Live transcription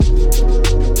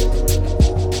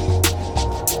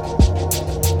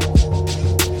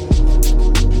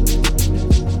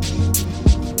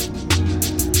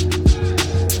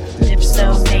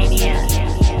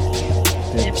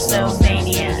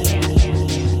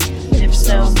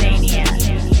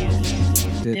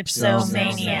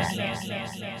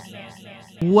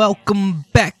Dipsomaniac. Welcome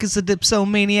back. It's the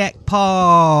Dipsomaniac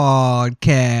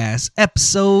Podcast,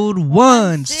 episode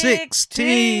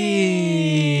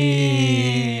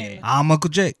 116. I'm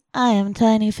Uncle Jake. I am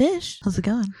Tiny Fish. How's it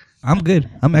going? I'm good.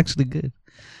 I'm actually good.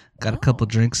 Got a couple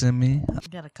drinks in me. You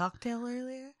got a cocktail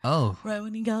earlier? Oh, Right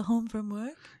when you got home from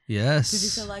work? yes. Did you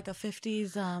feel like a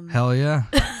 50s, Hell yeah.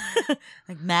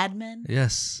 like Mad Men?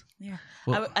 Yes. Yeah.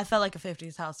 Well- I felt like a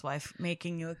 50s housewife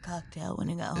making you a cocktail when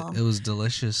you got home. It was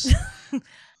delicious.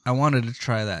 I wanted to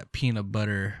try that peanut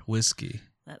butter whiskey.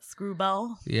 That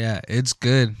Screwball. Yeah, it's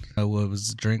good. What was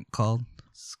the drink called?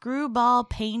 Screwball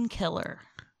Painkiller.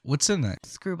 What's in that?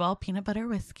 Screwball peanut butter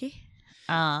whiskey.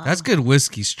 That's good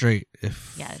whiskey straight.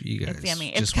 If Yeah, you guys it's yummy.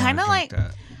 just It's wanna kinda drink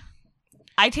like- that.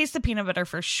 I taste the peanut butter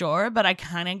for sure, but I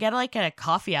kind of get like a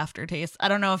coffee aftertaste. I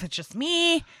don't know if it's just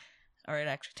me or it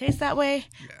actually tastes that way.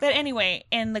 Yeah. But anyway,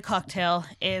 in the cocktail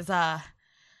is the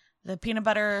peanut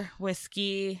butter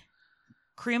whiskey,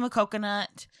 cream of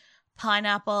coconut,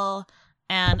 pineapple,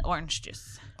 and orange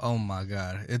juice. Oh my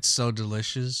god, it's so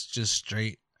delicious. Just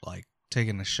straight like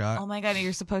taking a shot. Oh my god,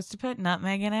 you're supposed to put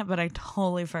nutmeg in it, but I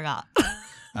totally forgot.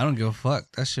 I don't give a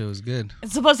fuck. That shit was good.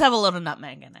 It's supposed to have a little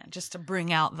nutmeg in it just to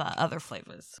bring out the other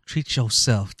flavors. Treat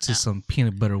yourself to some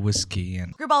peanut butter whiskey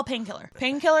and Screwball Painkiller.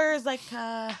 Painkiller is like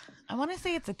I want to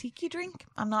say it's a tiki drink.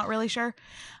 I'm not really sure.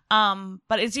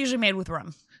 But it's usually made with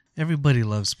rum. everybody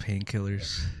loves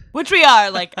painkillers. Which we are,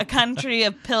 like a country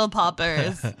of pill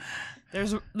poppers.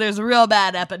 There's a real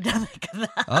bad epidemic of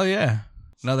that. Oh yeah.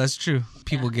 No, that's true.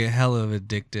 People get hella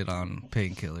addicted on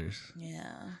painkillers.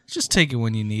 Yeah. Just take it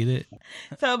when you need it.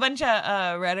 So a bunch of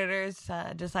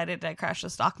Redditors decided to crash the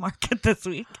stock market this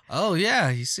week. Oh yeah,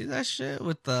 you see that shit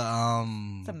with the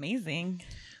It's amazing.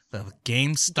 the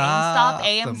GameStop, GameStop, the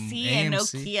AMC, and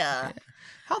AMC. Nokia. Yeah.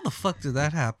 How the fuck did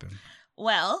that happen?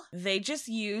 Well, they just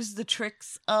used the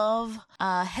tricks of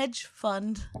hedge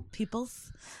fund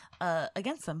peoples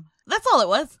against them. That's all it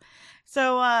was.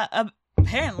 So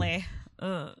apparently,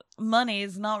 money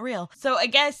is not real. So I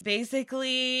guess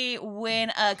basically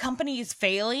when a company is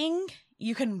failing,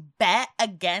 you can bet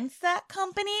against that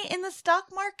company in the stock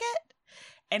market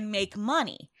and make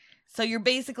money. So you're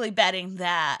basically betting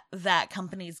that that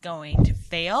company's going to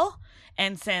fail.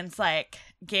 And since like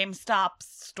GameStop's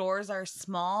stores are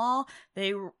small,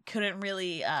 they couldn't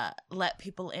really let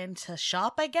people in to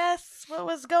shop, I guess, what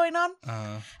was going on.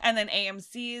 And then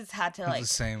AMC's had to like the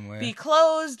same way. be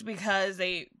closed because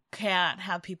they can't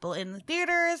have people in the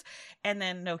theaters. And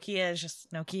then Nokia is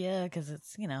just Nokia because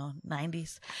it's,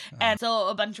 90s. And so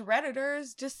a bunch of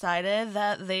Redditors decided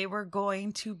that they were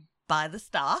going to buy the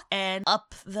stock and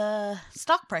up the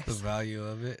stock price. The value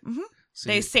of it. Mhm. So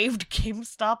They saved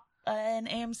GameStop and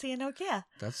AMC and Nokia.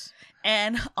 that's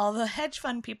And all the hedge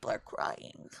fund people are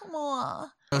crying. Come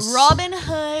on. That's- Robin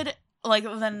Hood, like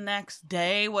the next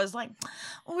day, was like,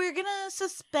 we're gonna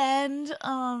suspend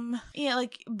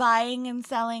like buying and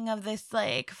selling of this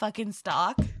like fucking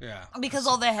stock. yeah. Because that's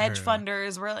all the hedge her.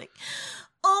 funders were like,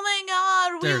 oh my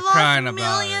god, we They're crying lost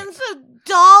about millions of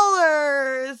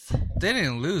dollars. They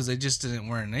didn't lose. They just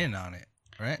weren't in on it,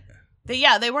 right?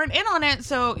 They weren't in on it,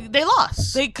 so they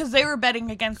lost. Because they were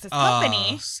betting against this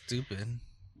company. Oh, stupid.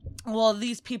 Well,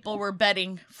 these people were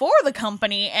betting for the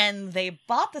company and they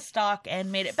bought the stock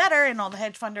and made it better, and all the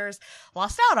hedge funders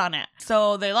lost out on it.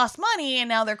 So they lost money and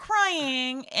now they're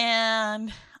crying,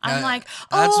 and I'm like,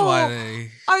 That's oh, why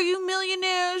they. are you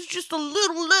millionaires just a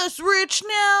little less rich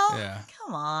now? Yeah.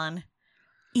 Come on.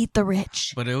 Eat the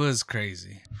rich. But it was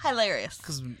crazy. Hilarious.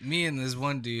 Because me and this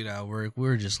one dude at work, we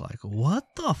were just like,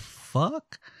 what the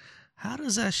fuck? How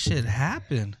does that shit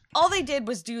happen? All they did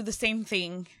was do the same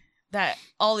thing that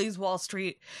all these Wall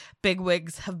Street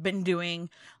bigwigs have been doing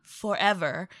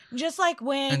forever. Just like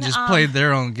when... And just played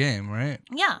their own game, right?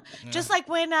 Yeah. Just like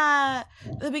when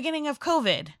the beginning of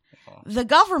COVID, the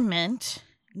government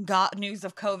got news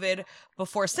of COVID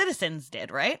before citizens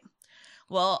did, right?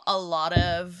 Well, a lot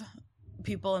of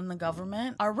people in the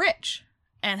government are rich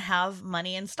and have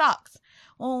money in stocks.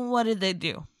 Well, what did they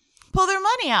do? Pull their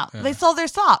money out. Yeah. They sold their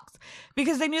stocks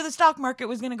because they knew the stock market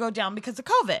was going to go down because of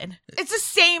COVID. It's the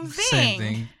same thing. Same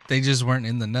thing. They just weren't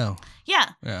in the know. Yeah.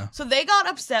 Yeah. So they got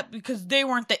upset because they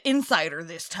weren't the insider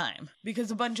this time.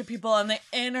 Because a bunch of people on the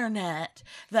internet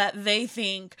that they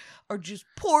think are just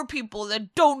poor people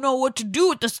that don't know what to do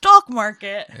with the stock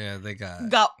market Yeah, they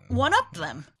got one up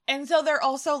them. And so they're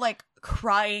also like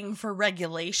crying for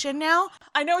regulation now.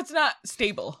 I know it's not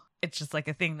stable. It's just like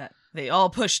a thing that they all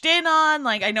pushed in on.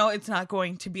 Like, I know it's not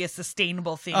going to be a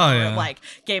sustainable thing where like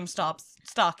GameStop's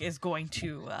stock is going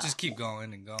to just keep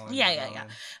going and going. Yeah.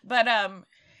 But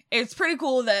it's pretty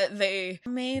cool that they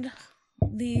made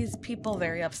these people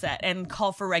very upset and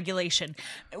call for regulation.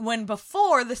 When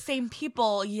before, the same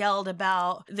people yelled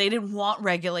about they didn't want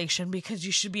regulation because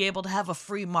you should be able to have a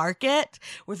free market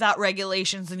without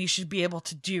regulations, and you should be able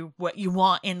to do what you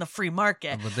want in the free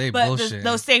market. But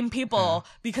those same people,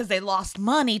 because they lost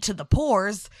money to the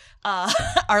poors,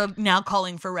 are now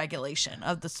calling for regulation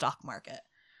of the stock market.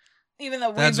 Even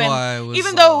though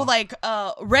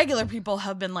regular people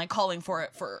have been like calling for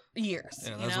it for years.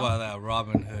 Yeah, that's why that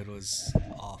Robin Hood was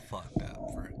all fucked up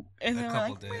for and a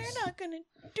couple like, days. We're not gonna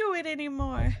do it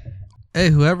anymore.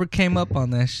 Hey, whoever came up on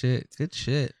that shit, good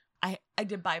shit. I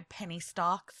did buy penny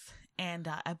stocks, and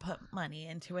I put money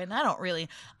into it. And I don't really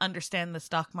understand the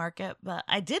stock market, but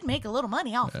I did make a little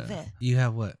money off of it. You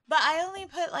have what? But I only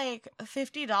put like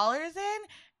 $50 in,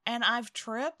 and I've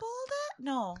tripled it.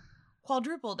 No.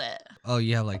 Quadrupled it. Oh,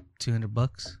 you have like $200?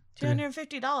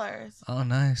 $250. Oh,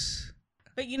 nice.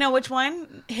 But you know which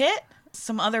one hit?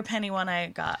 Some other penny one I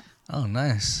got. Oh,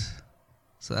 nice.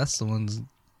 So that's the one's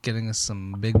getting us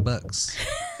some big bucks.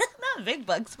 Not big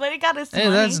bucks, but it got us some money.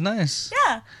 Hey, that's nice.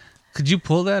 Yeah. Could you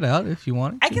pull that out if you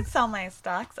wanted to? I could sell my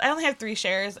stocks. I only have 3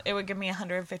 shares. It would give me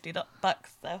 $150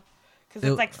 though. Because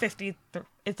it's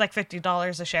like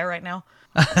 $50 a share right now.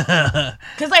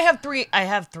 Because I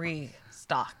have 3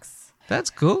 stocks. That's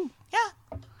cool.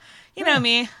 Yeah. You know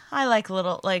me. I like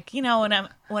little, like, you know, when I'm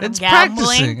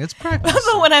gambling. It's practicing.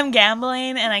 But when I'm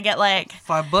gambling and I get like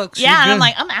 $5. Yeah, and I'm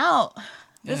like, I'm out.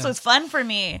 This was fun for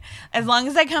me. As long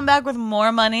as I come back with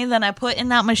more money than I put in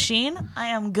that machine, I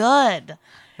am good.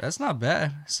 That's not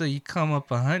bad. So you come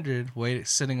up 100,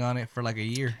 sitting on it for like a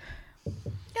year.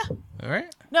 Yeah. All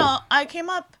right. No, I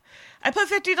put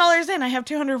 $50 in. I have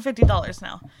 $250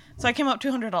 now. So I came up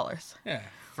 $200. Yeah,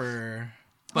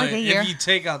 But like a year. If you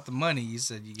take out the money, you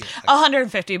said you get like,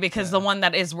 150 because the one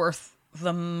that is worth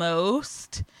the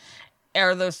most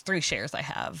are those 3 shares I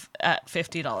have at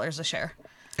 $50 a share.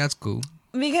 That's cool.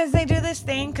 Because they do this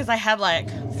thing, because I had like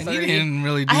 30, and you didn't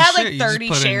really do I had shit. like You 30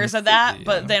 just put shares in of that, 50,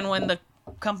 but then when the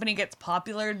company gets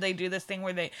popular, they do this thing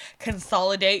where they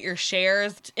consolidate your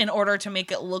shares in order to make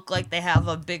it look like they have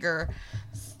a bigger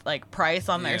like price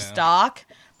on their stock.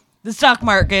 The stock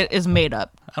market is made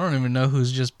up. I don't even know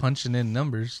who's just punching in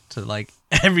numbers to like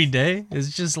every day.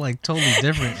 It's just like totally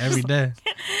different every day.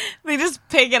 They just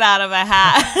pick it out of a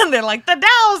hat and they're like, the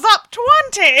Dow's up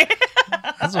 20.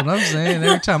 That's what I'm saying.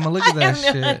 Every time I look at that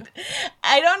shit.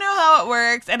 I don't know how it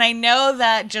works. And I know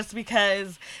that just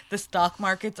because the stock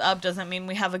market's up doesn't mean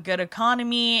we have a good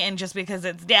economy. And just because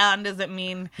it's down doesn't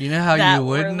mean you know how that you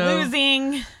would we're know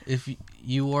losing. If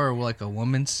you wore like a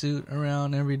woman's suit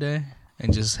around every day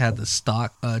and just had the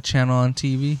stock channel on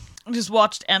TV. Just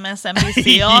watched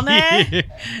MSNBC all day.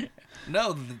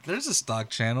 No, there's a stock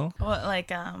channel. What, like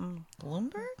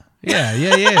Bloomberg? Yeah.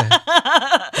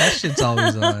 That shit's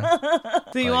always on.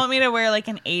 So you want me to wear like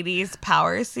an 80s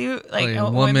power suit? Like a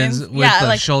women's with the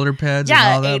like, shoulder pads and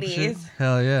all that 80s. shit?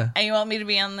 Hell yeah. And you want me to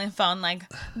be on the phone like,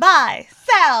 buy,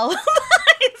 sell,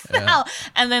 buy, sell. Yeah.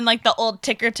 And then like the old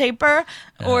ticker taper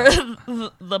or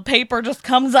the paper just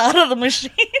comes out of the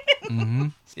machine. Mm-hmm.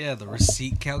 Yeah, the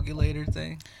receipt calculator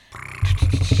thing.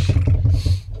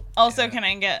 Also, can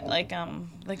I get like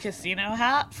the casino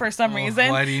hat for some reason?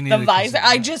 Why do you need the a visor?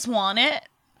 casino? I just want it.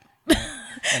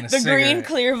 And the green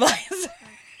clear visor.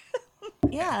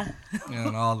 Yeah.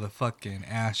 And all the fucking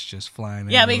ash just flying.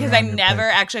 Yeah, because I never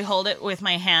actually hold it with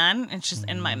my hand. It's just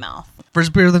in my mouth.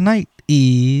 First beer of the night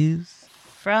is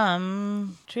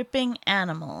from Tripping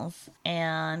Animals,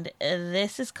 and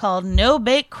this is called No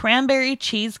Bake Cranberry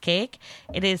Cheesecake.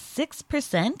 It is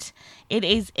 6%. It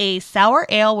is a sour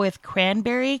ale with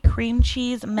cranberry, cream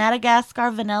cheese, Madagascar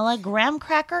vanilla, graham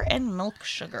cracker, and milk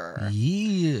sugar.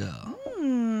 Yeah.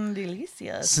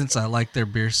 Delicious. Since I like their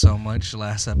beer so much,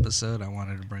 last episode I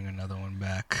wanted to bring another one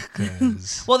back.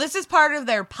 Cause well, this is part of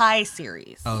their pie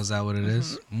series. Oh, is that what it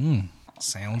is?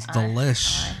 Sounds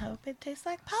delish. I hope it tastes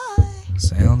like pie.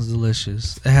 Sounds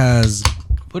delicious. It has,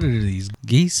 what are these,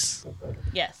 geese?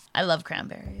 Yes, I love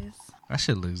cranberries. That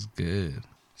shit looks good.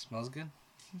 Smells good?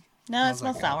 No, it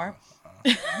smells sour.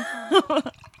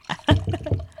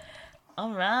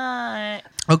 All right.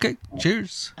 Okay,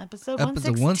 cheers. Episode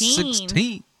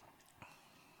 116.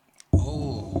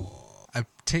 Oh, I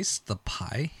taste the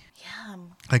pie. Yeah.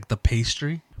 Like the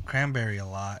pastry. Cranberry a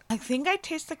lot. I think I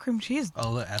taste the cream cheese.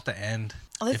 Oh, look, at the end.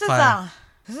 This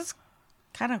is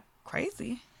kind of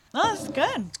crazy. No, it's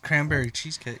good. It's cranberry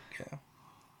cheesecake, yeah.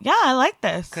 Yeah, I like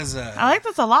this. 'Cause, I like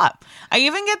this a lot. I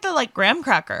even get the like graham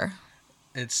cracker.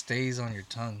 It stays on your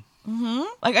tongue. Mm-hmm.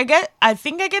 Like I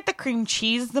think I get the cream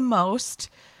cheese the most.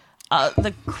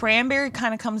 The cranberry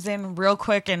kind of comes in real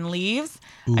quick and leaves.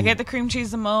 Ooh. I get the cream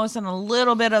cheese the most and a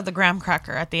little bit of the graham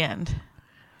cracker at the end.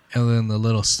 And then the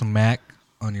little smack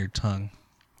on your tongue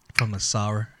from the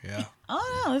sour. Yeah.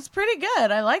 Oh, no, it's pretty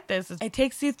good. I like this. It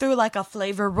takes you through like a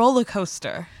flavor roller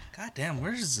coaster. God damn,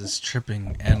 where is this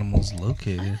Tripping Animals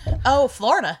located? Oh,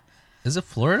 Florida. Is it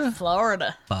Florida?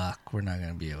 Florida. Fuck, we're not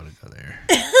going to be able to go there.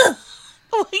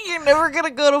 You're never going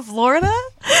to go to Florida?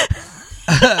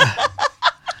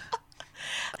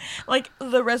 Like,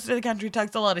 the rest of the country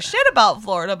talks a lot of shit about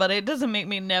Florida, but it doesn't make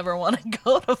me never want to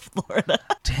go to Florida.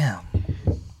 Damn.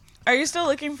 Are you still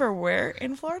looking for where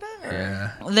in Florida? Or?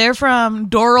 Yeah. They're from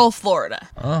Doral, Florida.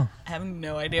 Oh. I have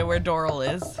no idea where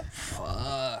Doral is.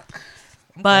 Fuck.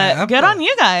 But good on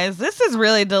you guys. This is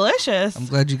really delicious. I'm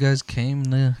glad you guys came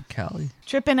to Cali.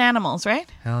 Tripping Animals, right?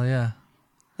 Hell yeah.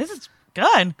 This is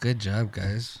good. Good job,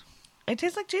 guys. It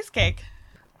tastes like cheesecake.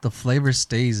 The flavor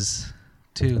stays,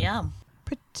 too. Yeah.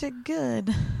 Pretty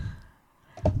good.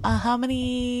 How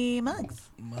many mugs?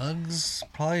 Mugs?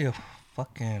 Probably a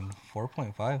fucking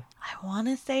 4.5. I want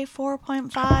to say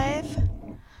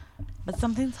 4.5. But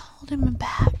something's holding me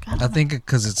back. I think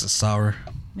because it's a sour.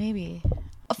 Maybe.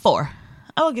 A 4.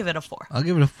 I will give it a 4. I'll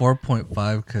give it a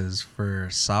 4.5 because for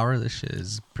sour, this shit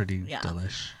is pretty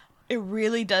delish. It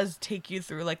really does take you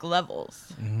through like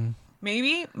levels. Mm-hmm.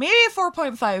 Maybe a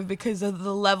 4.5 because of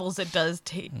the levels it does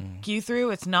take you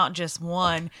through. It's not just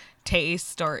one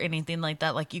taste or anything like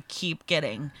that. Like you keep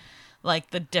getting like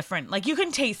the different, like you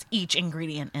can taste each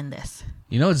ingredient in this.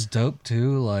 You know it's dope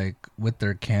too, like with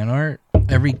their can art,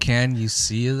 every can you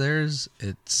see of theirs,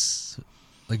 it's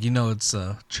like, you know, it's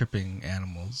a Tripping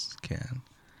Animals can.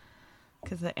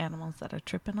 Because the animals that are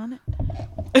tripping on it.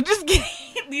 I'm just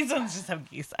kidding. These ones just have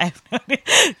geese. I have no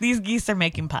idea. These geese are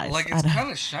making pies. Like it's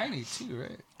kind of shiny too,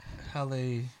 right? How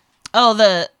they...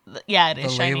 Oh, yeah, it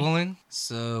is shiny. Labeling.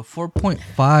 So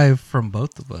 4.5 from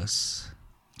both of us.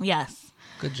 Yes.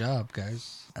 Good job,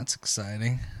 guys. That's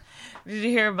exciting. Did you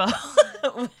hear about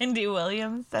what Wendy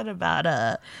Williams said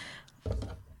about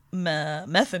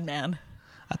Method Man?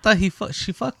 I thought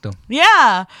she fucked him.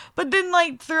 Yeah, but then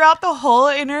like throughout the whole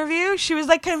interview, she was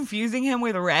like confusing him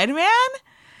with Redman.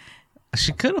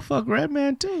 She could have fucked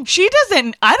Redman too. She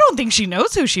doesn't. I don't think she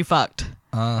knows who she fucked.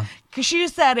 Because she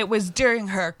said it was during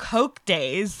her coke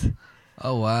days.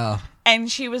 Oh wow.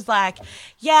 And she was like,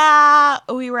 yeah,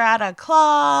 we were at a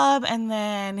club and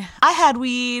then I had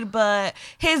weed, but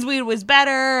his weed was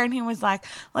better. And he was like,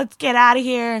 let's get out of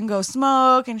here and go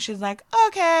smoke. And she's like,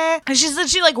 okay. And she said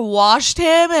she like washed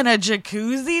him in a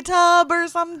jacuzzi tub or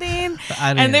something.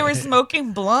 And they were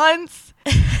smoking blunts.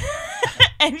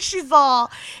 And she's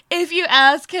all, if you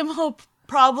ask him, he'll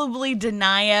probably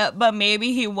deny it, but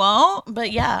maybe he won't.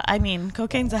 But yeah, I mean,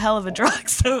 cocaine's a hell of a drug,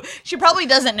 so she probably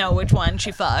doesn't know which one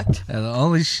she fucked. Yeah, the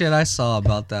only shit I saw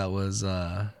about that was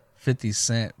 50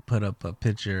 Cent put up a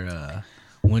picture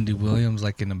Wendy Williams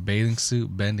like in a bathing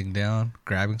suit bending down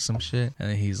grabbing some shit,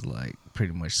 and he's like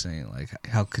pretty much saying like,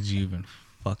 how could you even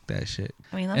fuck that shit?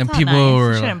 I mean, that's and not people nice.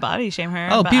 were, you shouldn't body shame her.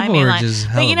 Oh, but people I mean, were like, just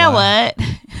but you know what?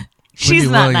 She's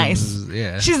Wendy not Williams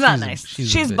nice. She's not nice.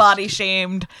 She's body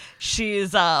shamed.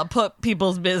 She's put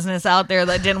people's business out there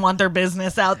that didn't want their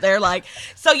business out there. Like,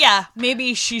 so yeah,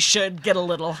 maybe she should get a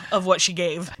little of what she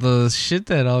gave. The shit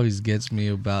that always gets me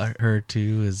about her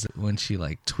too is when she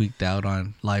like tweaked out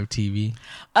on live TV.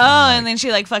 Oh, and then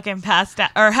she like fucking passed out,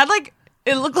 or had like,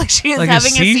 it looked like she was like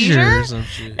having a seizure or some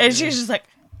shit. And she was just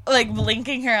like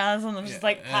blinking her eyes and then just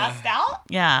like passed out.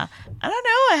 Yeah, I don't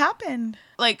know what happened.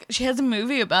 Like, she has a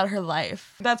movie about her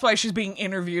life. That's why she's being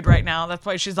interviewed right now. That's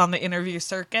why she's on the interview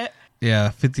circuit.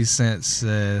 Yeah, 50 Cent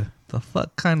said, the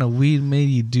fuck kind of weed made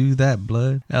you do that,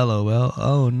 blood? LOL.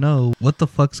 Oh no, what the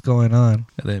fuck's going on?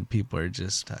 And then people are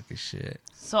just talking shit.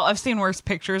 So I've seen worse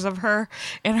pictures of her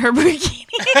in her bikini.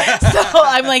 So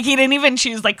I'm like, he didn't even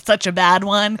choose like such a bad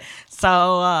one.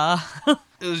 So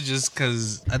it was just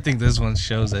because I think this one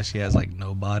shows that she has like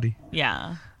no body.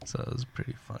 Yeah. So it was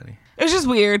pretty funny. It was just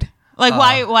weird. Like,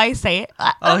 why say it?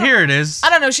 Here it is.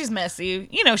 I don't know. She's messy.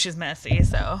 You know she's messy,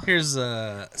 so. Here's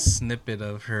a snippet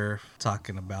of her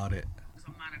talking about it.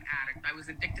 I'm not an addict. I was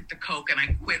addicted to coke, and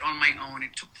I quit on my own.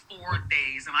 It took 4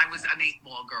 days, and I was an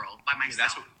 8-ball girl by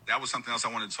myself. Yeah, that was something else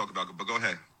I wanted to talk about, but go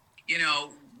ahead. You know,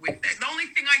 the only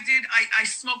thing I did, I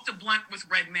smoked a blunt with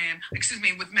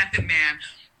with Method Man,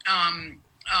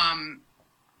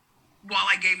 while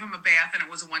I gave him a bath, and it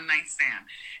was a one-night stand.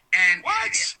 And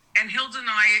what? And he'll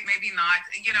deny it, maybe not.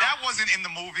 You know, that wasn't in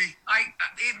the movie.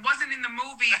 It wasn't in the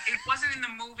movie. It wasn't in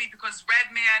the movie because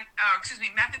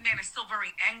Method Man is still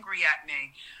very angry at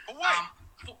me. For what?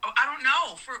 I don't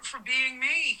know, for being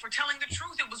me, for telling the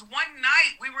truth. It was one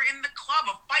night we were in the club,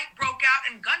 a fight broke out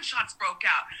and gunshots broke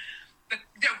out.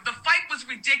 The fight was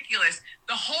ridiculous.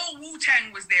 The whole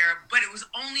Wu-Tang was there, but it was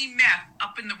only meth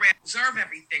up in the ramp. Observe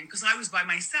everything because I was by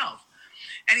myself.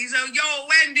 And he's like, yo,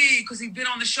 Wendy, because he'd been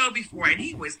on the show before, and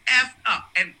he was effed up.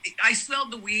 And I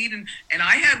smelled the weed, and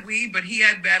I had weed, but he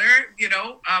had better, you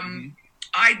know.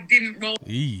 I didn't roll.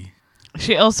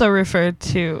 She also referred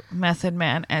to Method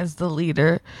Man as the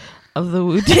leader of the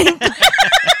Wu-Tang Clan.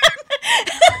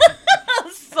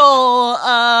 So,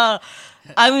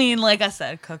 I mean, like I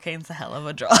said, cocaine's a hell of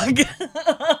a drug.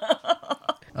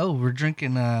 Oh, we're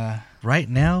drinking right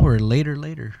now or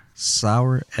later?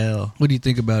 Sour Ale. What do you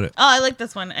think about it? Oh, I like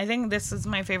this one. I think this is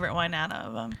my favorite one out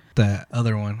of them. That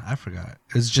other one, I forgot.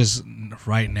 It's just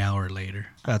right now or later.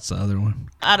 That's the other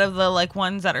one. Out of the like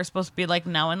ones that are supposed to be like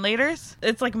now and laters,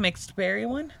 it's like mixed berry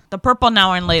one. The purple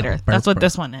now and later. That's what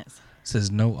this one is. It says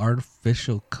no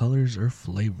artificial colors or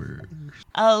flavors.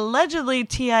 Allegedly,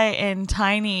 T.I. and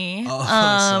Tiny I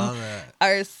saw that.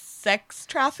 are sex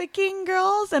trafficking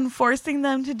girls and forcing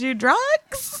them to do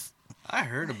drugs. I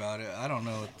heard about it. I don't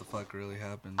know what the fuck really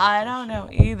happened. I don't know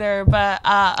either, but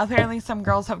apparently some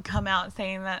girls have come out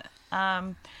saying that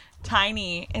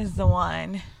Tiny is the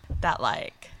one that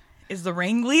like is the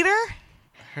ringleader.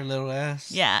 Her little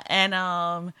ass. Yeah,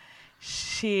 and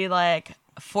she like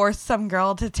forced some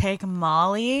girl to take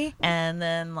Molly and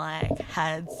then like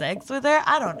had sex with her.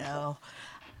 I don't know.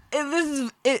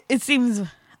 It seems.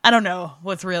 I don't know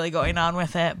what's really going on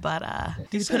with it, but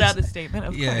he put out a statement,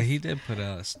 of course. He did put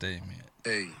out a statement.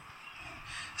 Hey,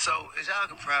 so as y'all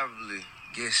can probably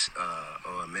guess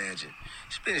or imagine,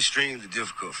 it's been extremely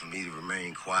difficult for me to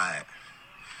remain quiet.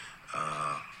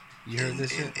 You heard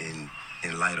this shit?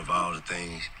 In light of all the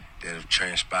things that have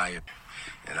transpired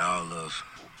and all of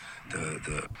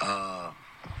the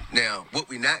now, what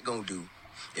we're not gonna do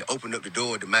is open up the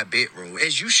door to my bedroom,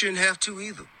 as you shouldn't have to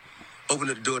either. Open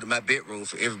up the door to my bedroom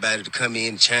for everybody to come in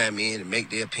and chime in and make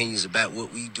their opinions about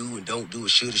what we do and don't do or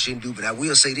should or shouldn't do. But I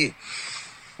will say this.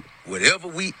 Whatever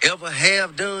we ever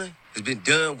have done has been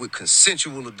done with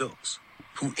consensual adults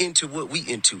who into what we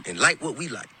into and like what we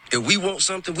like. If we want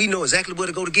something, we know exactly where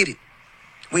to go to get it.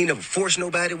 We ain't never forced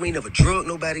nobody. We ain't never drugged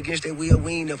nobody against their will.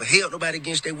 We ain't never held nobody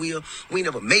against their will. We ain't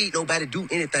never made nobody do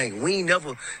anything. We ain't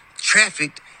never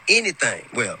trafficked anything.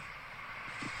 Well,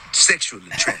 sexually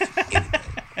trafficked anything.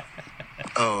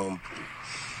 I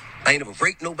ain't never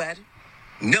raped nobody.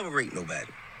 Never raped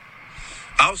nobody.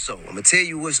 Also, I'm gonna tell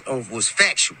you what's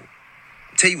factual.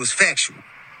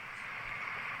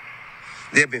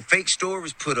 There have been fake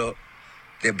stories put up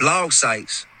that blog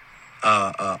sites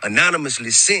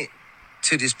anonymously sent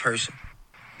to this person,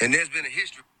 and there's been a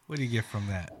history. What do you get from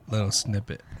that little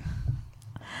snippet?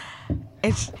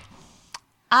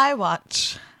 I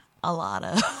watch a lot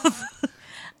of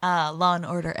Law and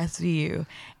Order SVU,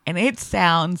 and it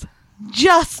sounds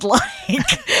just like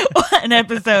an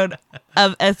episode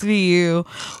of SVU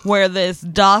where this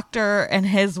doctor and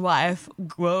his wife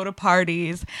go to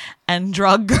parties and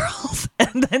drug girls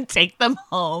and then take them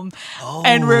home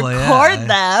and record them.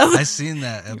 I seen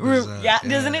that episode. Yeah,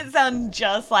 doesn't it sound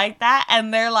just like that?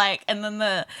 And they're like, and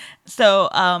then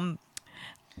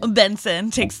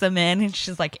Benson takes them in and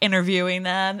she's like interviewing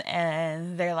them,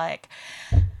 and they're like,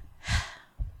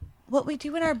 what we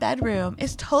do in our bedroom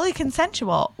is totally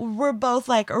consensual. We're both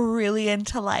like really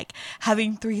into like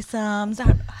having threesomes,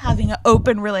 having an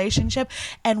open relationship,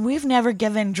 and we've never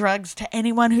given drugs to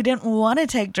anyone who didn't want to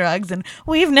take drugs, and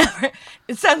we've never.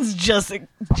 It sounds just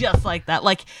like that.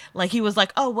 Like he was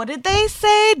like, oh, what did they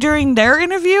say during their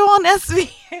interview on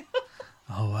SVU?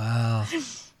 Oh wow.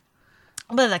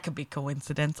 But that could be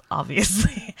coincidence,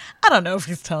 obviously. I don't know if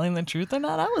he's telling the truth or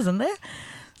not. I wasn't there.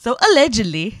 So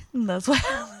allegedly, that's what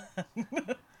happened.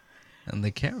 And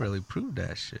they can't really prove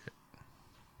that shit.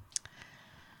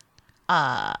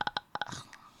 Well,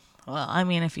 I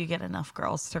mean, if you get enough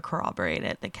girls to corroborate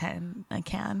it, they can.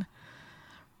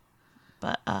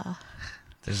 But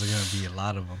there's gonna be a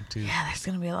lot of them too. Yeah, there's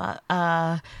gonna be a lot.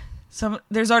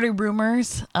 There's already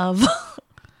rumors of.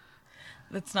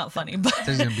 That's not funny, but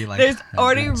there's gonna be like. There's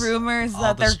already rumors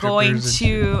that they're going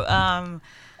to.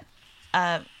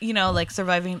 Like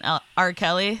surviving R.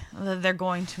 Kelly, they're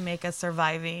going to make a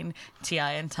surviving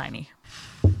T.I. and Tiny.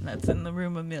 That's in the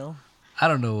rumor mill. I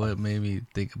don't know what made me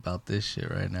think about this shit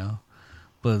right now,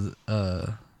 but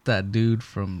that dude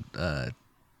from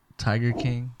Tiger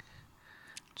King,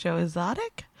 Joe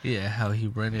Exotic? Yeah, how he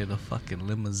rented a fucking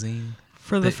limousine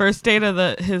for the first date of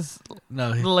the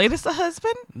latest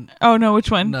husband? Oh no, which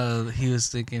one? No, he was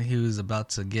thinking he was about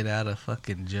to get out of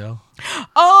fucking jail.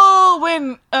 Oh Oh,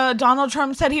 when Donald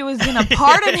Trump said he was going to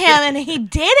pardon him and he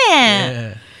didn't.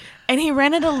 Yeah. And he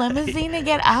rented a limousine to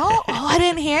get out? Oh, I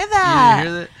didn't hear that. You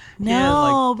didn't hear that?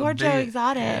 No, poor a Joe bit-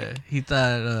 Exotic. Yeah, he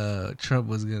thought Trump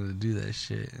was gonna do that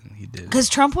shit, and he did. Because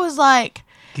Trump was like,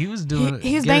 He was doing.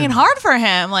 he was getting- banging hard for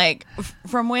him. Like,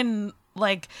 from when,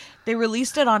 like, they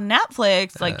released it on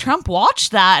Netflix, like, Trump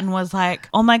watched that and was like,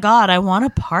 oh my God, I want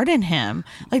to pardon him.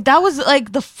 Like, that was,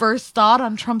 like, the first thought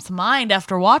on Trump's mind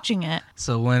after watching it.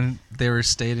 So when they were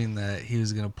stating that he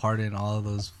was gonna pardon all of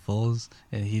those fools,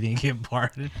 and he didn't get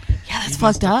pardoned, Yeah, that's he fucked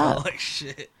must have felt up. like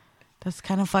shit. That's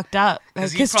kind of fucked up.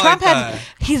 'Cause he Because probably Trump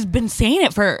he's been saying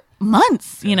it for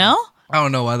months, you know? I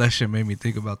don't know why that shit made me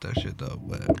think about that shit though,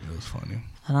 but it was funny.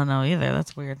 I don't know either.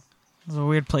 That's weird. It's a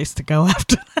weird place to go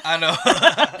after that. I know.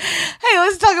 Hey,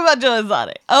 let's talk about Joe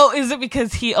Exotic. Oh, is it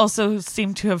because he also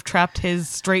seemed to have trapped his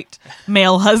straight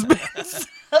male husbands?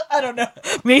 I don't know.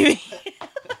 Maybe.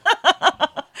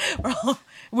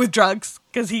 With drugs,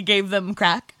 because he gave them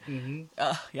crack. Mm-hmm.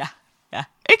 Yeah.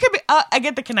 It could be. I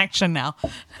get the connection now.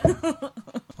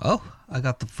 Oh, I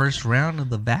got the first round of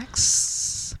the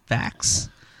vax.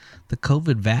 The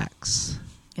COVID vax.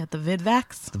 You got the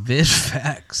VidVax? The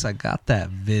VidVax. I got that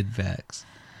VidVax.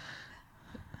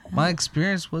 My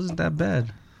experience wasn't that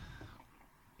bad.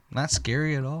 Not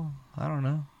scary at all. I don't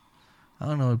know. I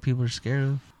don't know what people are scared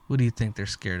of. What do you think they're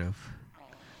scared of?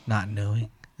 Not knowing.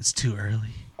 It's too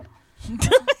early.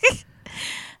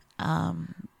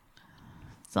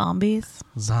 Zombies?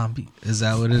 Zombie. Is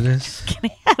that what it is?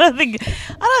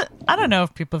 I don't know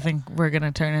if people think we're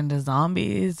gonna turn into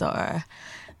zombies or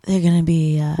they're gonna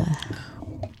be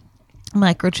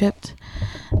microchipped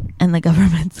and the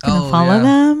government's gonna follow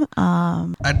them.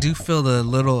 I do feel the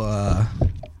little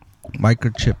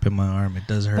microchip in my arm. It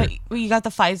does hurt. But you got the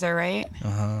Pfizer, right?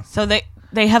 Uh-huh. So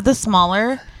they have the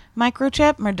smaller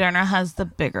microchip. Moderna has the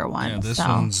bigger one. Yeah, this so.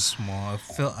 one's small.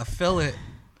 I feel it.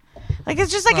 Like,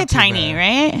 it's just like not a too tiny, bad.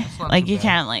 right? not Like, too you bad.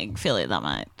 can't, like, feel it that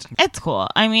much. It's cool.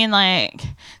 I mean, like,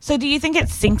 so do you think it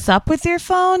syncs up with your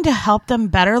phone to help them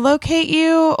better locate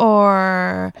you?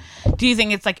 Or do you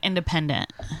think it's, like,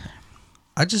 independent?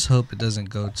 I just hope it doesn't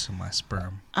go to my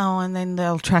sperm. Oh, and then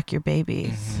they'll track your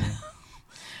babies.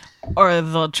 Or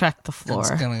they'll track the floor.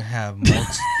 It's gonna have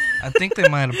I think they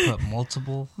might have put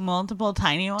multiple Multiple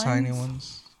tiny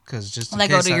ones? because just in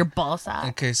Like, go case to I- your ball in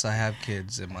sack? case I have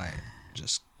kids, it might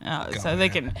just. Oh, go so they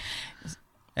there. can...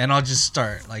 And I'll just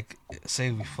start like, say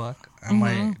we fuck, I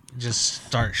might just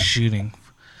start shooting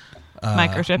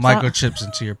microchips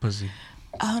into your pussy.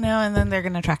 Oh, no, and then they're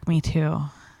going to track me, too.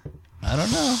 I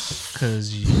don't know,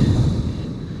 because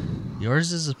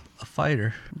yours is a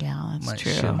fighter. Yeah, that's Might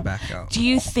true. shit back out. Do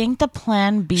you think the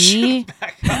plan B...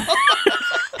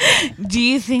 Do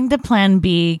you think the plan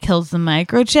B kills the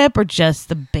microchip or just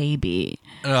the baby?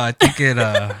 I think it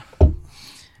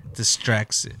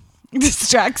distracts it.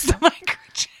 Distracts the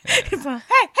microchip. It's like,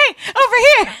 hey, over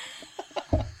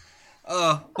here.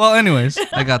 Well, anyways,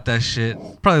 I got that shit.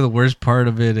 Probably the worst part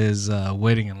of it is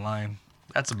waiting in line.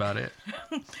 That's about it.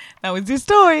 That was your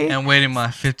story. And waiting my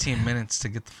 15 minutes to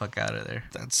get the fuck out of there.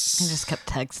 He That's just kept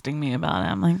texting me about it.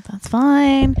 I'm like, that's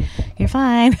fine. You're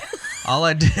fine. all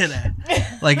I did.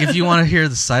 Like, if you want to hear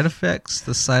the side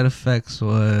effects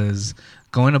was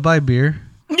going to buy beer.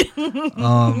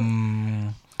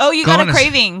 Oh, you got Going a to-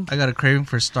 craving. I got a craving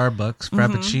for Starbucks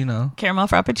Frappuccino. Caramel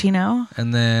Frappuccino.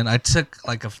 And then I took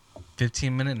like a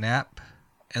 15-minute nap.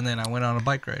 And then I went on a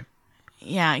bike ride.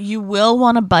 Yeah, you will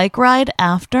want a bike ride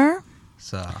after.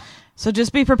 So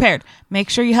just be prepared.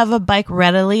 Make sure you have a bike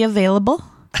readily available.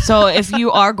 So if you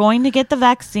are going to get the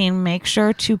vaccine, make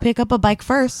sure to pick up a bike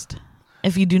first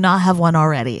if you do not have one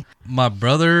already. My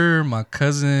brother, my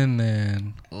cousin,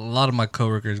 and a lot of my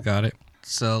coworkers got it.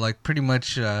 So, like, pretty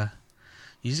much, you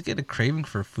just get a craving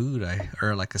for food,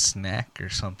 or like a snack or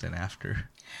something after.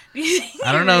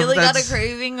 I don't know if Really got a that's-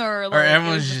 craving, or like,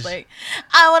 everyone's you're just- like,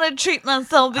 I want to treat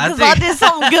myself because I think- did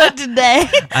something good today.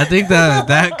 I think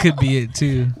that could be it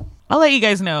too. I'll let you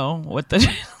guys know what the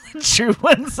true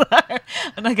ones are.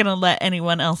 I'm not gonna let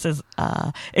anyone else's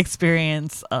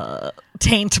experience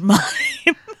taint mine.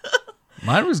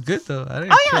 Mine was good though. I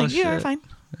didn't. Oh yeah, feel you are shit. fine.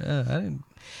 Yeah, I didn't.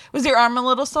 Was your arm a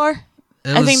little sore? It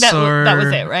I was think that was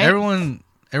sore. it, right?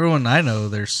 Everyone I know,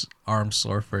 their arms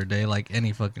sore for a day, like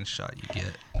any fucking shot you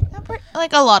get.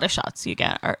 Like a lot of shots you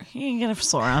get, or you can get a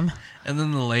sore arm. And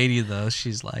then the lady though,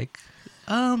 she's like,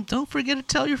 don't forget to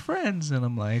tell your friends. And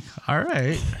I'm like, all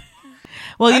right.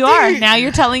 Well, you think are you- now.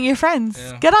 You're telling your friends.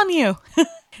 Yeah. Good on you.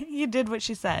 You did what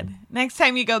she said. Next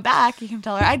time you go back, you can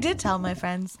tell her, I did tell my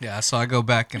friends. Yeah, so I go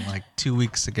back in like 2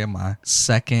 weeks to get my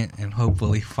second and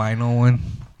hopefully final one.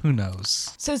 Who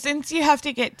knows? So since you have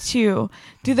to get 2,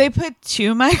 do they put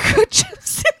 2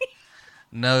 microchips in you?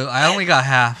 No, I only got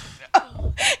half.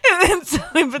 And then so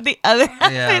they put the other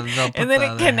half Yeah, in, they'll put and then the it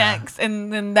other connects,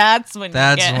 and then that's when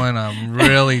That's you get... when I'm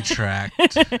really tracked.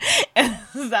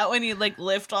 Is that when you like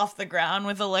lift off the ground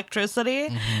with electricity?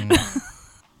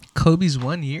 Kobe's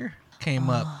 1 year came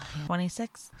up.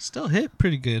 26. Still hit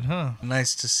pretty good, huh?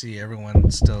 Nice to see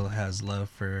everyone still has love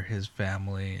for his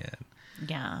family and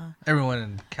Yeah. everyone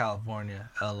in California,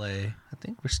 LA. I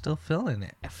think we're still feeling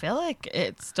it. I feel like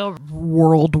it's still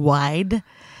worldwide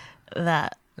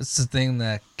that... It's the thing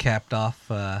that capped off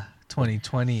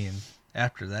 2020, and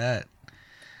after that,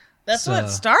 That's So, what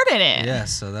started it. yeah.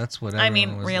 So that's what I everyone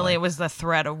mean, was really, like. it was the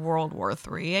threat of World War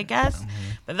III, I guess.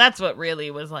 But that's what really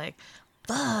was like,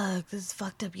 fuck, this is a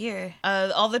fucked up year.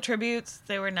 All the tributes,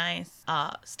 they were nice.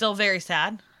 Still very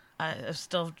sad.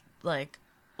 Still, like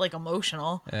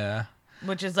emotional, Yeah.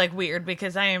 which is, like, weird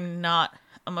because I am not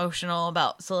emotional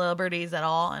about celebrities at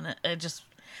all. And it just,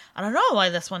 I don't know why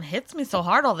this one hits me so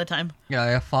hard all the time. Yeah,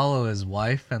 I follow his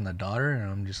wife and the daughter, and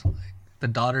I'm just like, the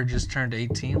daughter just turned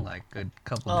 18, like a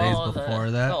couple days before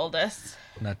the that. oldest.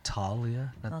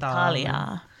 Natalia.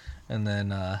 Natalia. And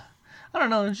then, I don't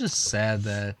know, it's just sad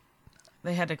that,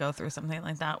 They had to go through something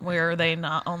like that where they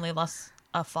not only lost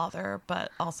a father, but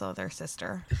also their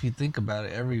sister. if you think about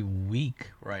it, every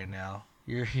week right now,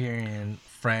 you're hearing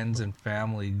friends and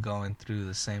family going through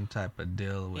the same type of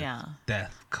deal with Yeah.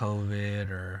 death, COVID,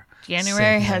 or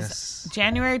January sickness.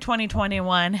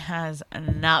 2021 has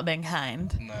not been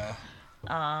kind. No.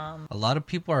 A lot of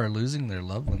people are losing their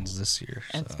loved ones this year.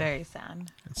 So It's very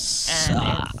sad. it And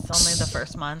sucks. it's only the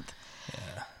first month.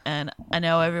 And I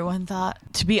know everyone thought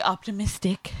to be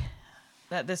optimistic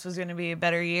that this was going to be a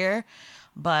better year.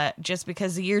 But just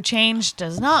because the year changed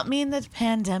does not mean that the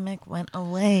pandemic went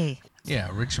away. Yeah,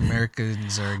 rich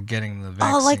Americans are getting the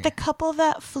vaccine. Oh, like the couple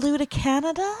that flew to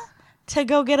Canada to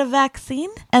go get a vaccine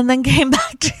and then came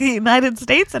back to the United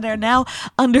States and are now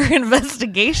under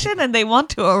investigation and they want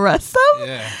to arrest them?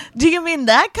 Yeah. Do you mean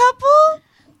that couple?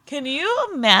 Can you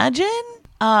imagine?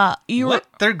 What?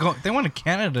 They went to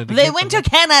Canada. They went to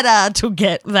Canada to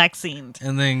get vaccinated.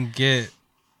 and then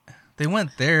They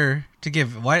went there to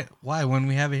give. Why? When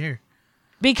we have it here?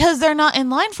 Because they're not in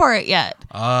line for it yet.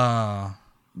 Ah.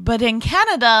 But in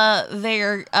Canada,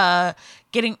 they're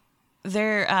getting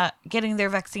their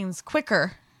vaccines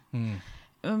quicker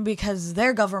because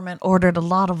their government ordered a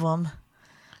lot of them,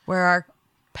 where our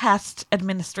past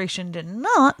administration did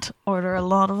not order a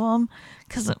lot of them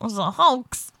because it was a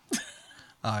hoax.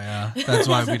 Oh yeah. That's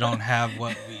why we don't have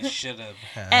what we should have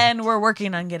had. And we're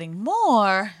working on getting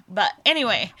more. But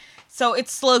anyway, so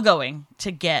it's slow going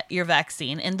to get your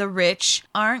vaccine. And the rich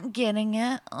aren't getting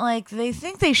it like they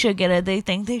think they should get it. They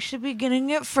think they should be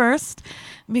getting it first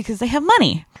because they have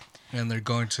money. And they're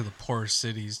going to the poor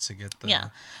cities to get the. Yeah.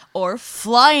 Or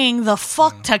flying the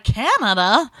fuck to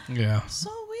Canada. Yeah. So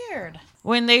weird.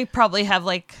 When they probably have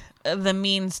like the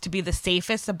means to be the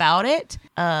safest about it,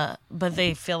 but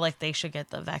they feel like they should get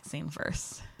the vaccine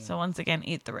first. So once again,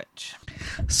 eat the rich.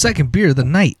 Second beer of the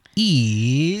night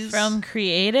is From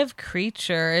Creative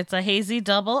Creature. It's a hazy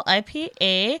double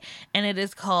IPA, and it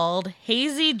is called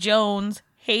Hazy Jones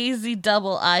Hazy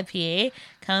Double IPA,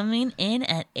 coming in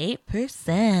at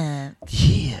 8%.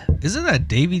 Yeah. Isn't that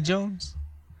Davy Jones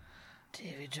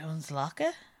David Jones Locke?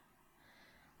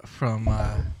 from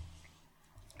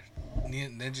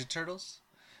Ninja Turtles?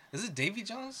 Is it Davy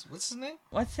Jones? What's his name?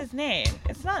 What's his name?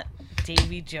 It's not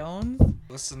Davy Jones.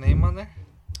 What's the name on there?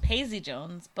 Hazy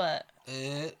Jones, but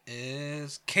It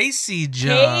is Casey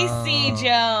Jones. Casey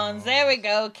Jones. There we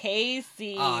go,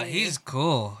 Casey. Ah, he's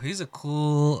cool. He's a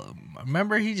cool.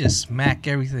 Remember, he just smacked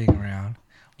everything around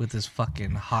with his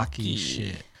fucking hockey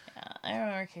shit. I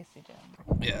remember Casey Jones.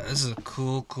 Yeah, this is a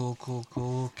cool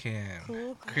can.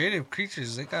 Cool. Creative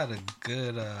Creatures, they got a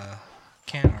good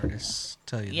can artist.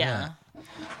 Tell you Yeah. that.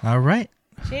 All right.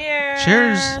 Cheers.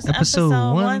 Cheers. Episode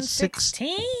 116.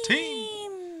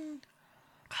 116.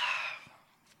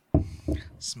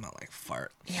 Smell like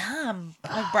fart. Yum.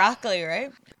 Like broccoli,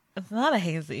 right? It's not a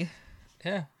hazy.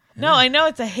 Yeah. No, I know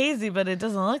it's a hazy, but it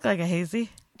doesn't look like a hazy.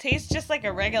 Tastes just like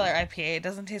a regular IPA. It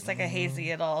doesn't taste like a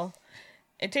hazy at all.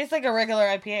 It tastes like a regular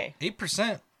IPA.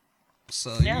 8%.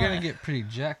 So Yeah. you're gonna get pretty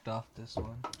jacked off this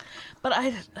one. But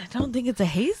I don't think it's a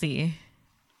hazy.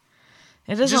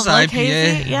 It doesn't Just look IPA,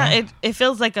 hazy. Yeah, yeah. it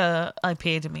feels like a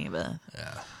IPA to me, but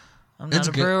Yeah. I'm not It's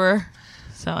a good. brewer,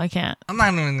 so I can't. I'm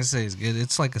not even gonna say it's good.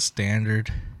 It's like a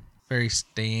standard, very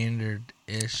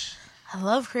standard-ish. I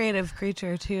love Creative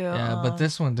Creature too. Yeah, but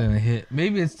this one didn't hit.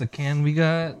 Maybe it's the can we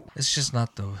got. It's just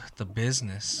not the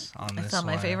business on this. it's not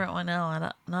my one. favorite one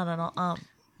now. Not at all.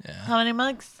 Yeah. How many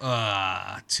mugs?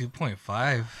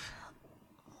 2.5.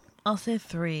 I'll say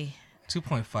 3.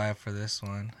 2.5 for this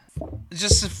one.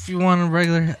 Just if you want a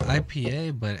regular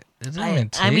IPA, but it doesn't even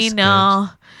taste I mean, good. no.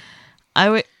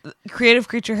 Creative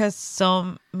Creature has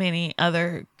so many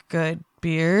other good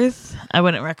beers. I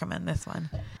wouldn't recommend this one.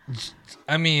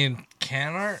 I mean,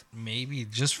 can art maybe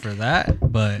just for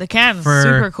that, but The can's for,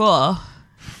 super cool.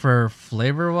 For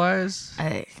flavor wise,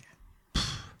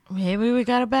 Maybe we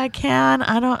got a bad can.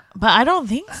 I don't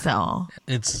think so.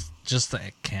 it's just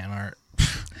a can art.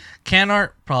 Can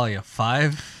art probably a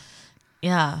 5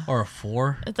 Yeah. or a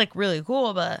 4. It's like really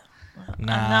cool, but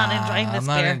Nah, I'm not enjoying this I'm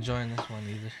not beer. enjoying this one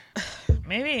either.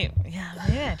 Maybe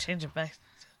I change it back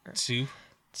 2.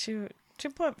 to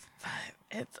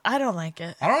 2.5. I don't like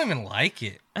it. I don't even like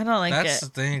it. I don't like That's it.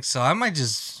 the thing. So I might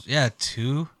just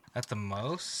 2 at the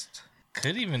most.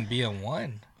 Could even be a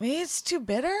 1. Maybe it's too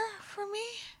bitter for me.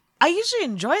 I usually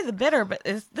enjoy the bitter, but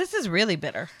this is really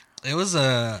bitter. It was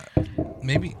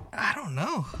maybe, I don't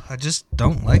know. I just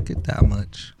don't like it that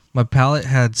much. My palate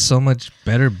had so much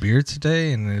better beer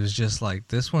today, and it was just like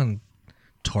this one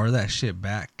tore that shit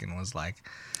back and was like,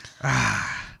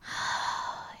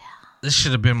 this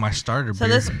should have been my starter So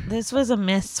beer. this was a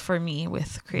miss for me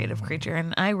with Creative Creature,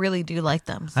 and I really do like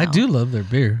them. So. I do love their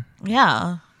beer,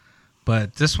 Yeah,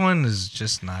 but this one is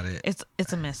just not it.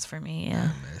 it's a miss for me. Yeah.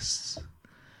 I missed.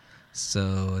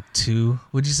 So 2,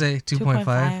 would you say 2.5?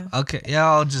 2.5. Okay, yeah,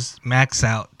 I'll just max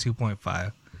out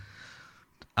 2.5.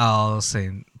 I'll say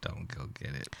don't go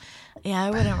get it. Yeah,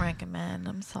 I wouldn't recommend.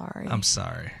 I'm sorry. I'm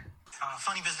sorry.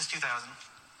 Funny Business 2000.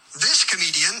 This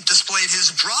comedian displayed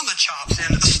his drama chops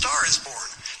in A Star is Born,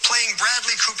 playing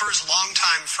Bradley Cooper's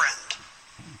longtime friend.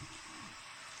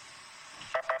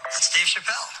 That's Dave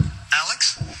Chappelle.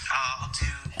 Alex? I'll do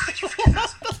Could You Forgive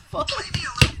Us? Play me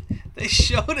a little. They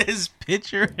showed his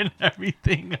picture and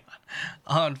everything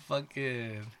on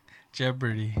fucking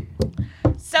Jeopardy.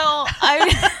 So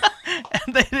I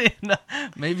And they didn't know.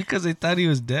 Maybe because they thought he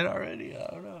was dead already. I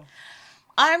don't know.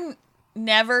 I'm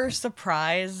never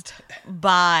surprised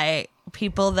by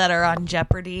people that are on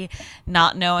Jeopardy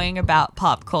not knowing about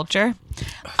pop culture.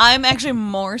 I'm actually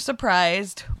more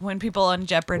surprised when people on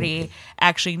Jeopardy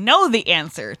actually know the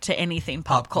answer to anything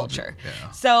pop culture.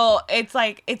 Yeah. So it's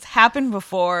like it's happened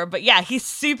before, but yeah, he's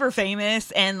super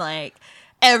famous and like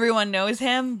everyone knows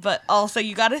him, but also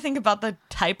you got to think about the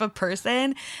type of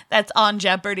person that's on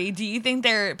Jeopardy. Do you think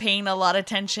they're paying a lot of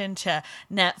attention to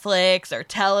Netflix or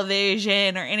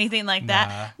television or anything like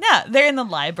that? No, they're in the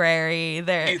library.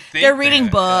 They're reading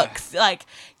books. Like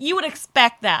you would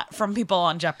expect that from people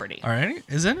on Jeopardy.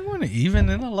 Is anyone even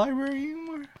in a library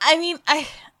anymore? I mean,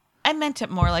 I meant it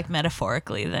more like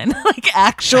metaphorically than like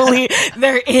actually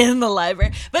they're in the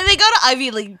library. But they go to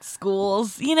Ivy League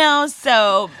schools, you know,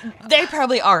 so they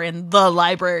probably are in the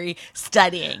library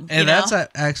studying. And you that's know?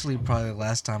 actually probably the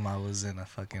last time I was in a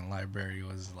fucking library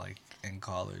was like in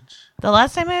college. The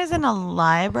last time I was in a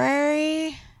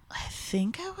library, I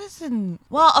think I was in...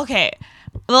 Well, okay.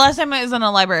 The last time I was in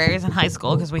a library was in high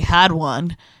school because we had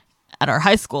one at our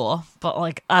high school. But,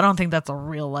 like, I don't think that's a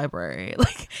real library.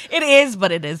 Like, it is,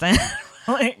 but it isn't.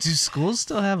 Like, Do schools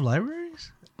still have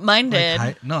libraries? mine did.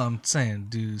 No, I'm saying,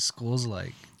 do schools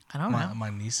like... I don't know. My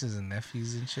nieces and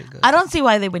nephews and shit go? I don't see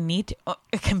why they would need a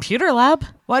computer lab.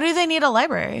 Why do they need a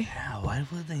library? Yeah, why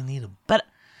would they need a... But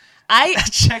I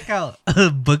Check out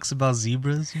books about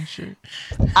zebras and shit.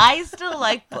 I still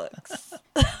like books.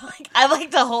 Like I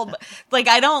like to hold like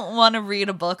I don't want to read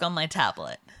a book on my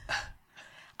tablet.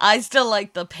 I still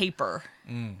like the paper.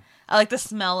 I like the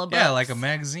smell of books. Yeah, like a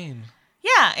magazine.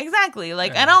 Yeah, exactly.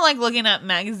 Like I don't like looking at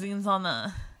magazines on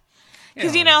the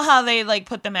because you know how they like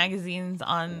put the magazines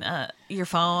on your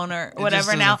phone or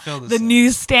whatever doesn't now, feel the the same.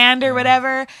 newsstand or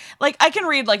whatever. Like I can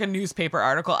read like a newspaper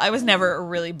article. I was never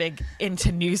really big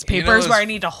into newspapers where I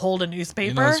need to hold a newspaper.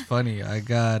 You know, it's funny. I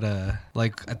got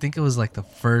I think it was like the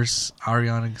first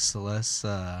Ariana Celeste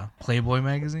Playboy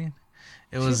magazine.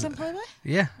 It was in Playboy?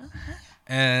 Yeah.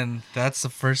 And that's the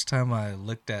first time I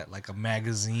looked at like a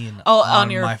magazine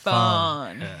on your my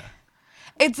phone. Yeah.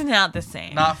 It's not the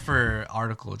same. Not for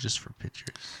article, just for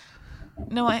pictures.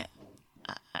 No, I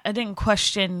didn't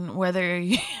question whether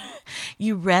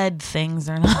you read things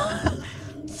or not.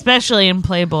 Especially in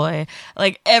Playboy.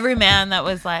 Like every man that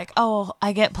was like, "Oh,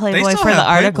 I get Playboy still for the have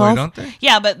Playboy, article." don't they?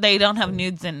 Yeah, but they don't have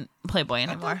nudes in Playboy I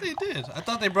anymore. thought they did. I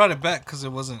thought they brought it back because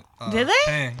it wasn't. Did they?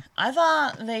 Paying. I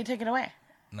thought they took it away.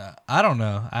 No, I don't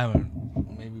know. I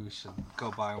haven't. Maybe we should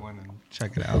go buy one and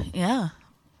check it out. Yeah.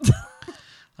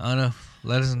 I don't know.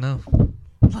 Let us know.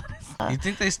 What is that? You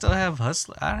think they still have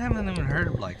Hustler? I haven't even heard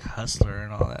of like Hustler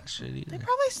and all that shit They either.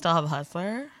 probably still have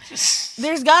Hustler.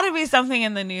 There's got to be something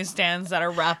in the newsstands that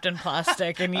are wrapped in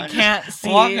plastic and you can't see.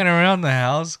 Walking around the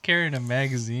house carrying a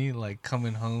magazine, like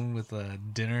coming home with a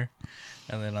dinner,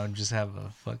 and then I'll just have a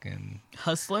fucking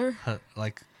Hustler?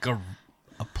 like a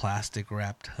plastic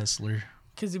wrapped Hustler.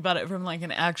 Because you bought it from like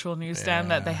an actual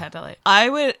newsstand that they had to like. I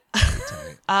would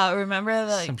remember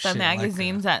Some the shit like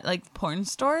magazines at like porn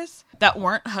stores that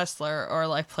weren't Hustler or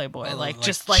like Playboy, like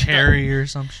just like Cherry or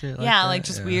some shit. yeah, that. like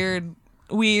just weird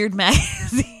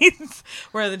magazines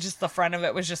where just the front of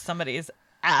it was just somebody's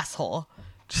asshole.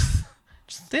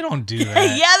 They don't do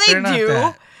that. Yeah, they They're not do.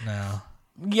 that- No,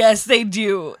 Yes, they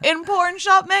do in porn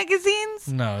shop magazines.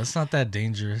 no, it's not that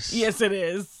dangerous. Yes, it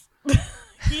is.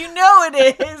 You know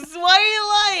it is. Why are you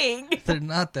lying? They're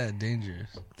not that dangerous.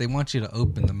 They want you to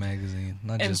open the magazine,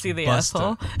 not And just see the bust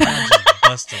asshole. not just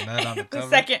bust a nut on the The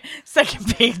cover. second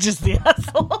page is the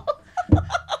asshole.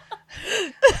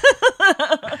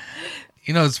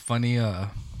 You know, it's funny.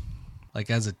 Like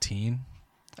as a teen,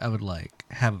 I would like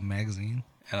have a magazine,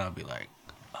 and I'd be like,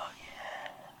 "Oh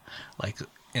yeah," like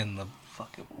in the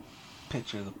fucking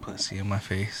picture of the pussy in my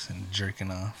face and jerking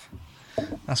off.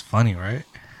 That's funny, right?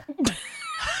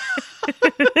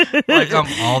 Like I'm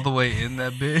all the way in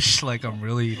that bitch. Like I'm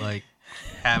really like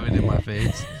have it in my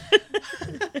face.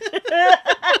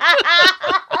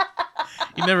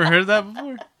 You never heard that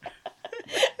before?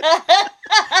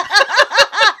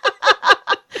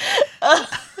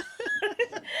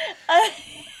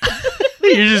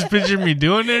 You're just picturing me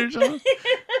doing it or something?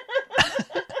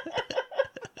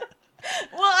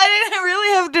 Well, I didn't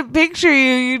really have to picture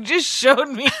you. You just showed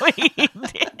me what you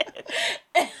did.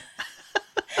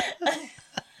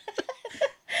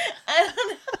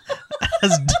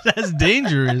 That's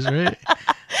dangerous, right?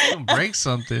 You don't break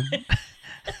something.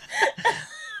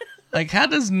 Like how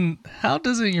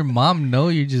doesn't your mom know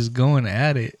you're just going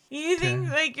at it? You think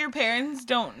like your parents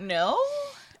don't know?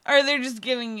 Or they're just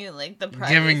giving you like the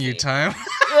privacy? Giving you time.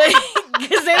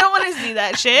 Because they don't want to see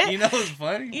that shit. You know what's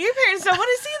funny? Your parents don't want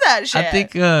to see that shit. I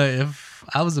think if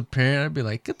I was a parent, I'd be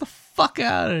like, get the fuck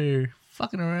out of here.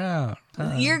 Fucking around.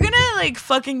 You're gonna like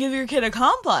fucking give your kid a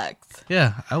complex.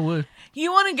 Yeah, I would.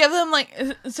 You want to give them like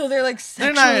so they're like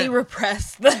They're sexually not-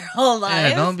 repressed their whole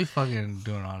life. Yeah, don't be fucking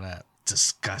doing all that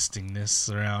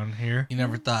disgustingness around here. You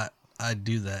never thought I'd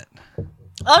do that. Oh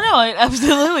no, I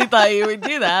absolutely thought you would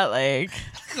do that. Like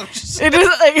it is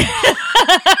like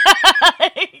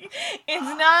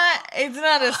it's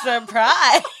not a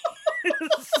surprise.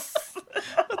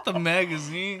 The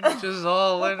magazine just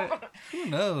all in it. Who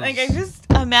knows? Like I just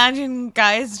imagine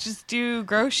guys just do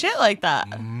gross shit like that.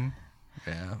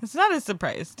 Yeah. It's not a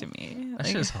surprise to me. That's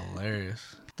Like, just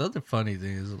hilarious. The other funny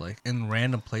thing is like in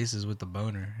random places with the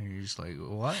boner, you're just like,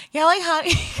 what? yeah, like how do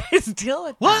you guys deal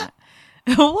with What?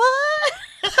 that? What?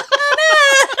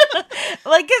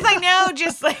 Like, cause I know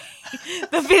just like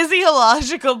the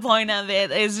physiological point of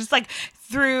it is just like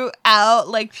throughout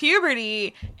like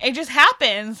puberty, it just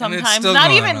happens And it's sometimes. still Not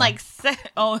going even on. like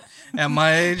At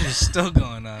my age, it's still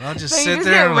going on. I'll just so you sit just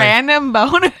there get and like, random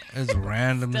boner. it's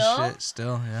random Still? shit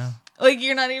still, yeah. Like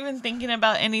you're not even thinking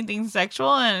about anything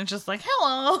sexual, and it's just like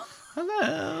hello.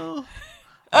 Hello.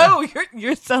 Oh,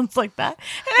 your sounds like that.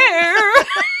 Hello.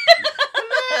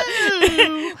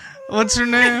 What's her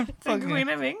name? The Fucking- Queen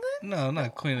of England? No,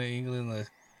 not Queen of England. The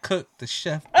cook, the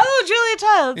chef. Oh, Julia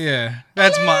Childs. Yeah,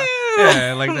 that's my. Hello.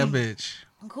 Yeah, like that bitch.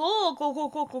 Cool.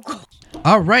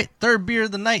 All right, third beer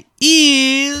of the night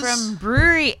is From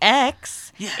Brewery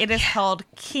X, it is called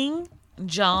King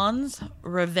John's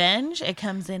Revenge. It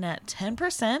comes in at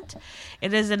 10%.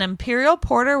 It is an imperial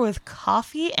porter with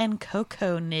coffee and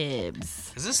cocoa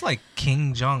nibs. Is this like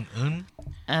King Jong Un?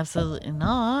 Absolutely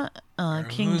not.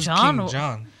 King Who's John. King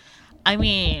John. I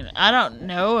mean, I don't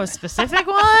know a specific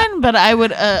one, but I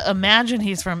would imagine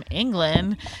he's from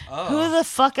England. Oh. Who the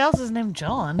fuck else is named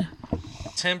John?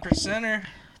 10%er.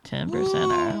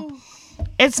 10%er.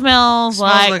 It smells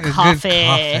like a coffee. good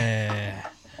coffee.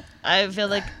 I feel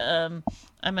like I'm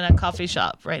in a coffee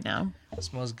shop right now. It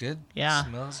smells good. Yeah.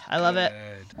 Smells I love it.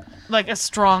 good. Like a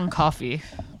strong coffee.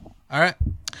 All right.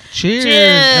 Cheers.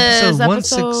 Cheers, Episode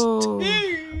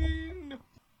 116.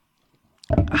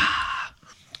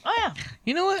 Oh yeah,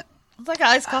 You know what? it's like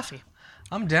iced coffee.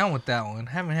 I'm down with that one.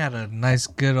 Haven't had a nice,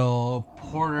 good old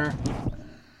porter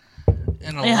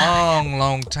in a Yeah.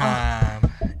 long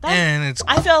time. And it's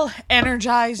I feel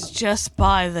energized just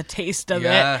by the taste of it.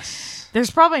 yes.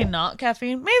 There's probably not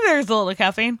caffeine. Maybe there's a little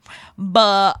caffeine,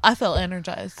 but I feel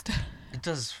energized. It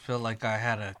does feel like I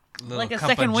had a little Like a cup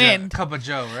second of wind. cup of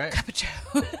Joe, right?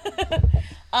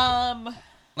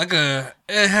 Like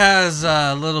It has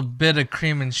a little bit of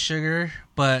cream and sugar,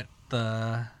 but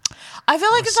the I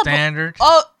feel like it's standard.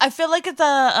 I feel like it's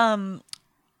no,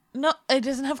 it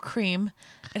doesn't have cream.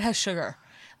 It has sugar.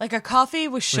 Like a coffee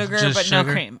with sugar, just but sugar?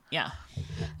 no cream. Yeah.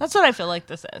 That's what I feel like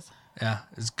this is. Yeah,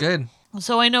 it's good.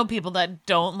 So I know people that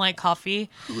don't like coffee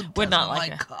would not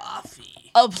like it.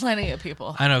 coffee. Oh, plenty of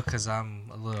people. I know, because I'm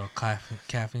a little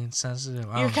caffeine sensitive.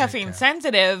 I You're don't caffeine drink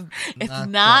sensitive. It's Not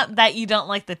not that you don't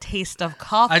like the taste of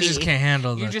coffee. I just can't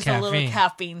handle the You're just caffeine. a little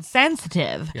caffeine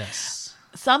sensitive. Yes.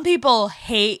 Some people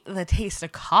hate the taste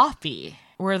of coffee,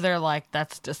 where they're like,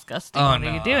 "That's disgusting. What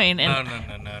are you doing?" And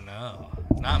No.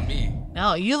 Not me.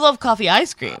 no, you love coffee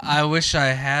ice cream. I wish I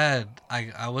had.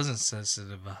 I wasn't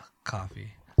sensitive about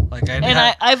coffee. Like I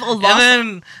And I've lost And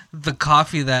then the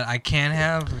coffee that I can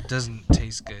have it doesn't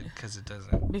taste good because it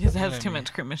doesn't. because it You know has what too I mean?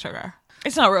 much cream and sugar.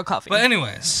 It's not real coffee. But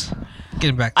anyways,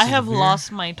 getting back to I have the beer.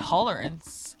 lost my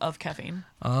tolerance of caffeine.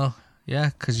 Oh yeah,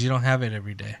 because you don't have it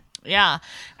every day. Yeah.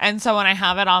 And so when I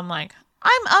have it, I'm like,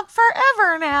 I'm up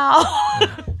forever now.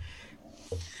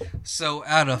 So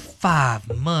out of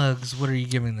 5 mugs, what are you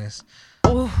giving this?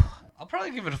 Ooh, I'll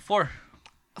probably give it a 4.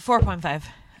 4.5.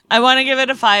 I want to give it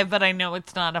a 5, but I know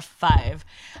it's not a 5.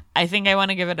 I think I want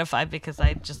to give it a 5 because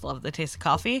I just love the taste of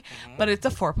coffee, but it's a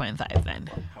 4.5 then.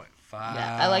 5.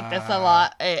 Yeah, I like this a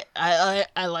lot.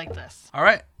 I like this. All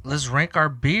right, let's rank our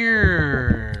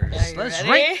beers. Are you Let's ready?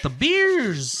 rank the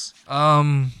beers.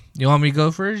 You want me to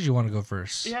go first? You want to go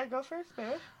first? Yeah, go first,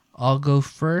 baby. I'll go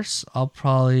first.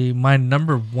 My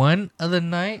number 1 of the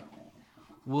night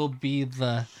will be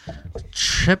the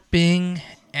Tripping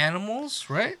Animals,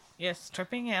 right? Yes,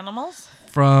 tripping animals.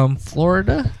 From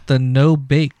Florida, the No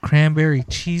Bake Cranberry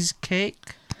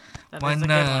Cheesecake. That My is a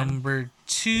good one. number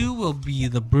 2 will be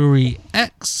the Brewery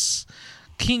X,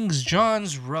 King's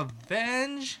John's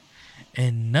Revenge.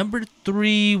 And number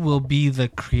 3 will be the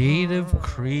Creative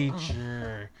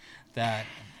Creature. That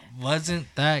wasn't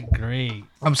that great.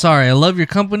 I'm sorry, I love your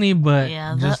company, but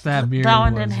Yeah, just that beer. That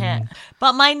one didn't wasn't hit.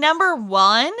 But my number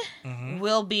 1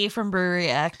 will be from Brewery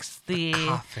X, the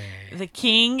coffee.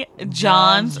 King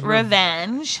John's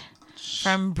Revenge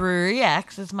from Brewery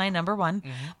X is my number 1.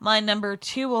 My number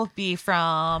 2 will be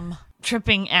from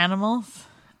Tripping Animals.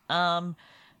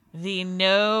 The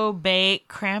No Bake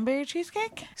Cranberry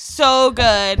Cheesecake. So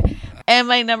good. And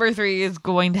my number 3 is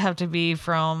going to have to be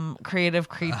from Creative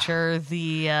Creature,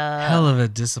 the Hell of a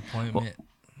disappointment.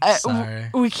 Sorry.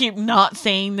 we keep not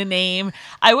saying the name.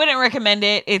 I wouldn't recommend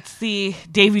it. It's the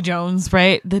Davy Jones,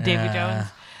 right? The Davy Jones.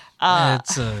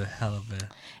 It's a hell of a.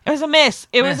 It was a miss.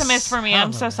 It was a miss for me.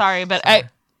 I'm so sorry, but I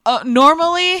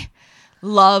normally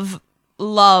love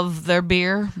their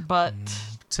beer, but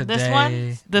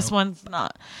Today, this one's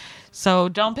not. So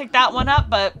don't pick that one up,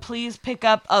 but please pick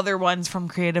up other ones from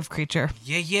Creative Creature.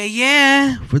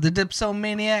 Yeah. For the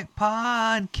Dipsomaniac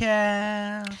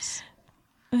podcast.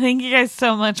 Thank you guys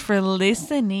so much for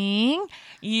listening.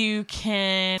 You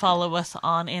can follow us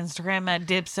on Instagram at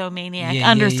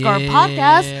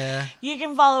Dipsomaniac_podcast. You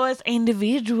can follow us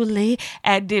individually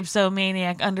at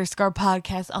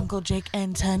Dipsomaniac_podcast, Uncle Jake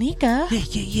and Tanika.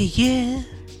 Yeah.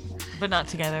 But not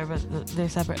together, but they're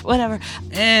separate. Whatever.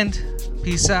 And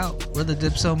peace out. We're the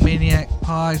Dipsomaniac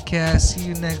podcast. See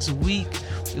you next week.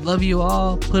 We love you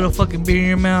all. Put a fucking beer in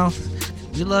your mouth.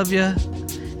 We love you.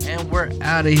 And we're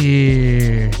out of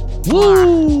here.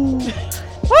 Woo!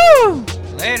 Woo!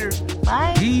 Later.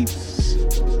 Bye. Peace.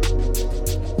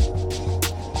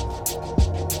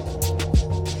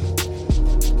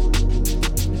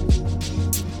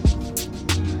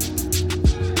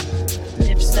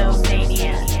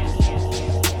 Dipsomania.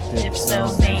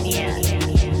 Dipsomania.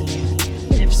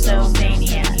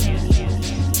 Dipsomania.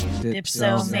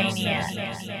 Dipsomania.